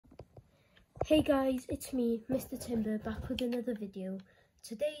Hey guys, it's me, Mr. Timber, back with another video.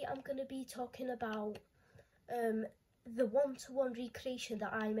 Today I'm going to be talking about the one-to-one recreation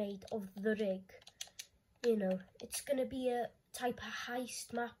that I made of the rig. You know, it's going to be a type of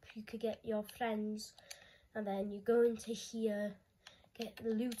heist map. You could get your friends and then you go into here, get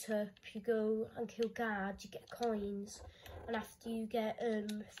the loot up, you go and kill guards, you get coins, and after you get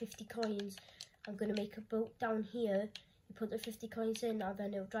 50 coins, I'm going to make a boat down here. You put the 50 coins in and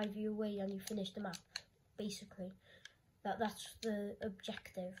then it'll drive you away and you finish the map, basically. That's the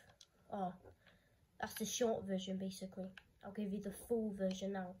objective. Oh, that's the short version, basically. I'll give you the full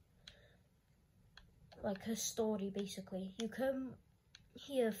version now. Like a story, basically. You come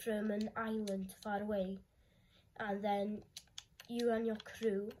here from an island far away and then you and your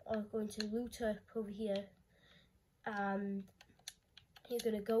crew are going to loot up over here and you're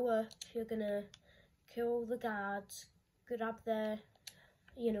going to go up, you're going to kill all the guards, grab their,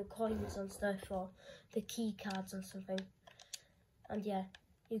 coins and stuff, or the key cards and something. And yeah,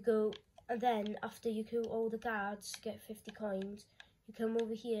 you go, and then after you kill all the guards, get 50 coins, you come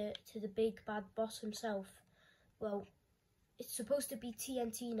over here to the big bad boss himself. Well, it's supposed to be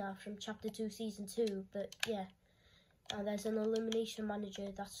TNT now from Chapter 2, Season 2, but yeah. And there's an elimination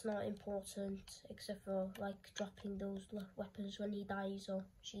manager that's not important, except for, like, dropping those weapons when he dies or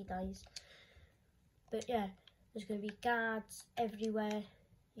she dies. But yeah. There's going to be guards everywhere.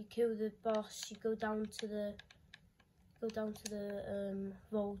 You kill the boss. You go down to the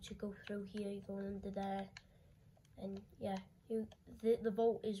vault. You go through here. You go under there, and yeah, the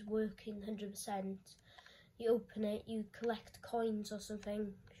vault is working 100%. You open it. You collect coins or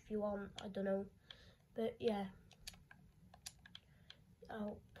something if you want. I don't know, but yeah,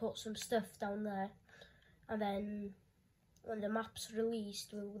 I'll put some stuff down there, and then when the map's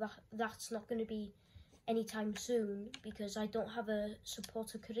released, well, that's not going to be anytime soon because I don't have a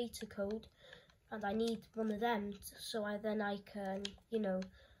supporter creator code and I need one of them so I can, let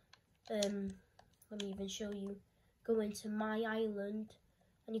me even show you. Go into my island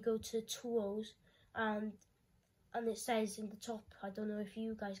and you go to tools and it says in the top, I don't know if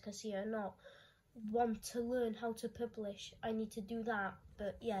you guys can see it or not, want to learn how to publish. I need to do that,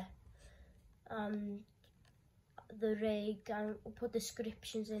 but yeah. The rig, I'll put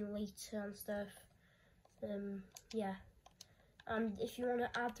descriptions in later and stuff. Yeah, and if you want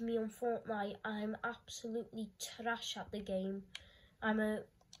to add me on Fortnite, I'm absolutely trash at the game. I'm a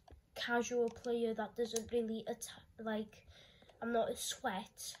casual player that doesn't really I'm not a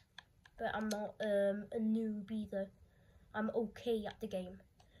sweat, but I'm not a noob either. I'm okay at the game.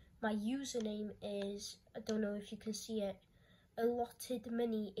 My username is, I don't know if you can see it,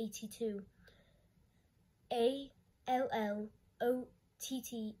 AllottedMoney82.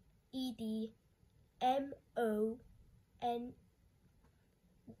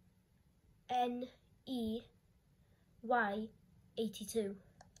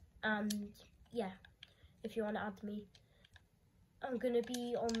 and yeah, if you want to add me, I'm gonna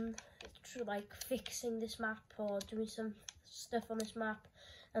be on fixing this map or doing some stuff on this map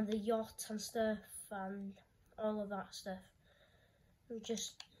and the yacht and stuff and all of that stuff. And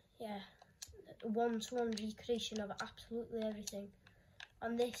just one-to-one recreation of absolutely everything.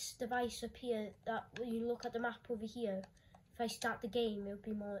 On this device up here, that when you look at the map over here, if I start the game, it'll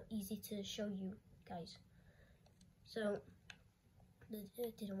be more easy to show you guys. So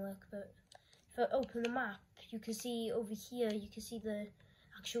it didn't work, but if I open the map, you can see over here, you can see the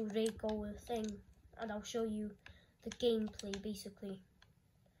actual rig or thing, and I'll show you the gameplay basically.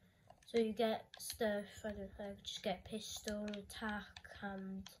 So you get stuff, I don't know, just get pistol, attack,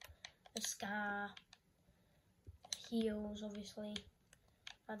 and a scar, heals obviously.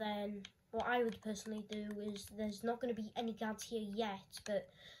 And then what I would personally do is, there's not going to be any guards here yet, but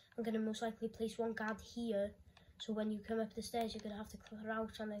I'm going to most likely place one guard here, so when you come up the stairs you're going to have to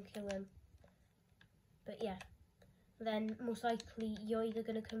crouch and then kill him. But yeah, then most likely you're either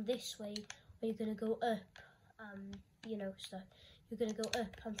going to come this way or you're going to go up and stuff. You're going to go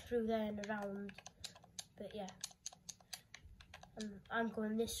up and through there and around, but yeah, I'm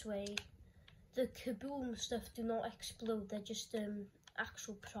going this way. The kaboom stuff do not explode, they're just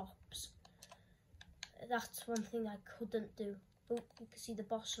actual props. That's one thing I couldn't do. Oh, you can see the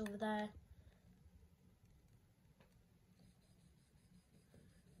boss over there.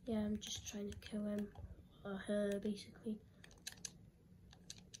 Yeah, I'm just trying to kill him or her basically.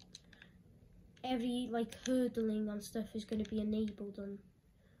 Every hurdling and stuff is going to be enabled on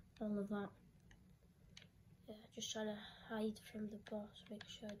all of that. Yeah, just trying to hide from the boss, make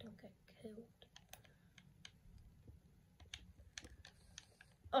sure I don't get killed.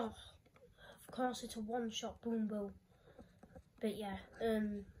 Oh, of course it's a one-shot boom bow. But yeah,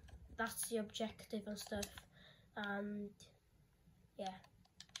 that's the objective and stuff. And yeah,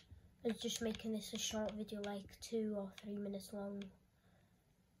 I'm just making this a short video, like 2 or 3 minutes long.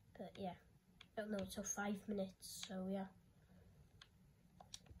 But yeah, I don't know, it's 5 minutes, so yeah.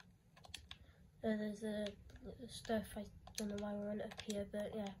 There's stuff, I don't know why I went up here,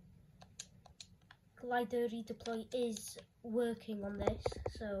 but yeah. Glider redeploy is working on this,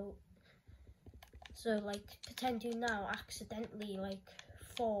 so like pretend you now accidentally like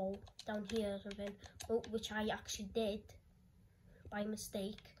fall down here or something, which I actually did by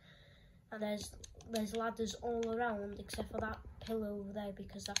mistake, and there's ladders all around except for that pillar over there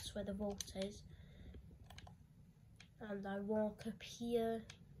because that's where the vault is. And I walk up here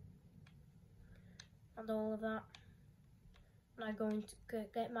and all of that, and I'm going to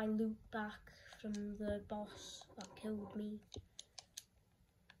get my loot back from the boss that killed me.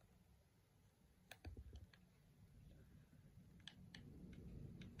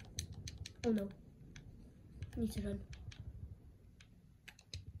 Oh no, I need to run.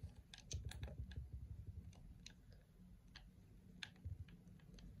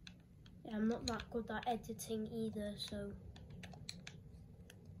 Yeah, I'm not that good at editing either, so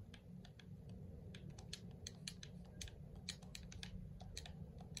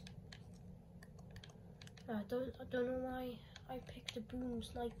I don't know why I picked a boom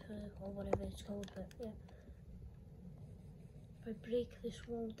sniper or whatever it's called, but yeah. If I break this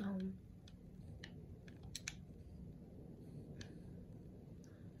wall down.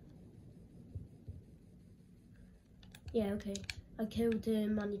 Yeah, okay. I killed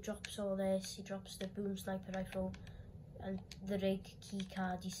him and he drops all this. He drops the boom sniper rifle and the rig key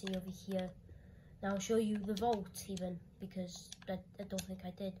card you see over here. Now I'll show you the vault even, because I don't think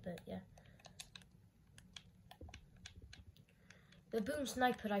I did, but yeah. The boom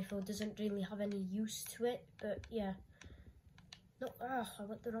sniper rifle doesn't really have any use to it, but yeah. No, I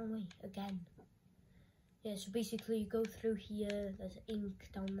went the wrong way again. Yeah, so basically you go through here, there's ink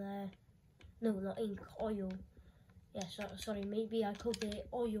down there. No, not ink, oil. Yeah, sorry, maybe I called it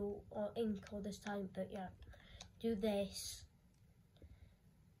oil or ink all this time, but yeah. Do this.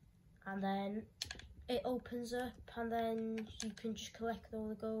 And then it opens up, and then you can just collect all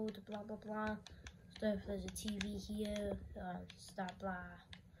the gold, blah, blah, blah. Stuff, there's a TV here, that blah.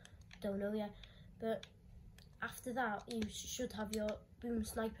 Don't know yet. But after that, you should have your boom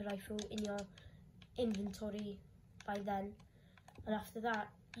sniper rifle in your inventory by then. And after that,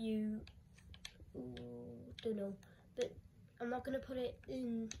 you don't know, but I'm not going to put it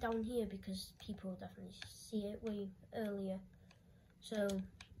in down here because people will definitely see it way earlier. So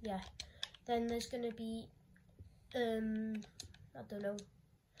yeah, then there's going to be I don't know,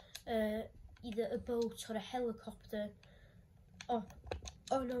 either a boat or a helicopter. Oh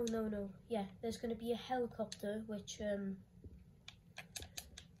no, yeah, there's going to be a helicopter, which there's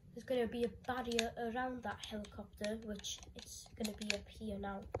going to be a barrier around that helicopter, which it's going to be up here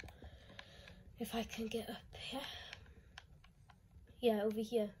now. If I can get up here. Yeah, over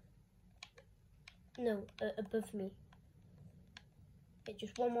here. No, above me. It's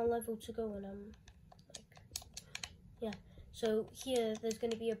just one more level to go and I'm like, yeah. So here, there's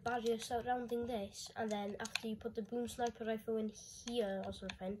going to be a barrier surrounding this, and then after you put the boom sniper rifle in here or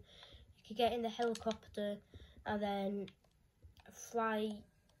something, you could get in the helicopter and then fly,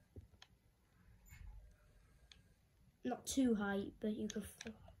 not too high, but you could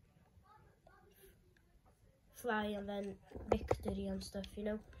fly and then victory and stuff, you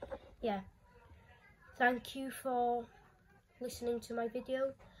know. Yeah. Thank you for listening to my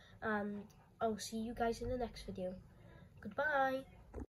video, and I'll see you guys in the next video. Goodbye.